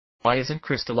Why isn't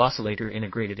crystal oscillator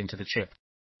integrated into the chip?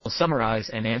 We'll summarize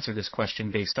and answer this question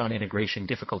based on integration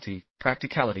difficulty,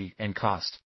 practicality, and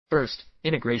cost. First,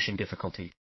 integration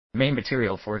difficulty. The main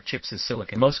material for chips is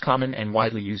silicon. The most common and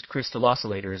widely used crystal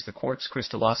oscillator is the quartz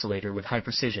crystal oscillator with high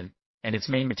precision, and its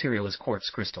main material is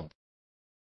quartz crystal.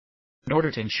 In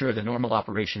order to ensure the normal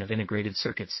operation of integrated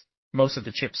circuits, most of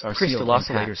the chips are crystal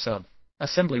oscillator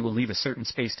sub-assembly will leave a certain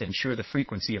space to ensure the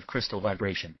frequency of crystal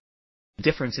vibration.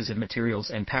 Differences in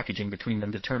materials and packaging between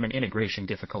them determine integration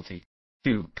difficulty.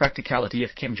 2. Practicality.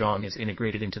 If Kim-Jong is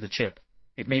integrated into the chip,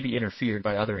 it may be interfered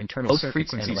by other internal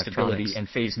circuits, and stability and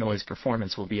phase noise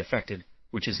performance will be affected,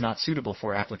 which is not suitable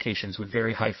for applications with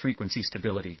very high frequency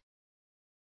stability.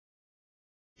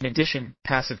 In addition,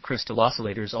 passive crystal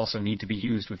oscillators also need to be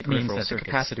used with peripheral circuits.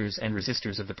 The capacitors and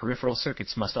resistors of the peripheral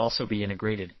circuits must also be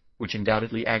integrated, which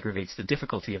undoubtedly aggravates the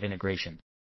difficulty of integration.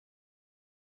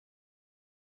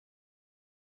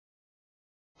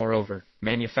 Moreover,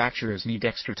 manufacturers need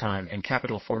extra time and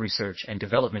capital for research and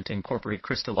development to incorporate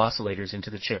crystal oscillators into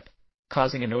the chip,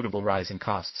 causing a notable rise in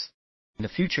costs. In the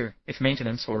future, if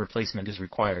maintenance or replacement is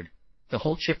required, the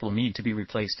whole chip will need to be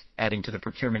replaced, adding to the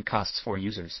procurement costs for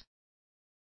users.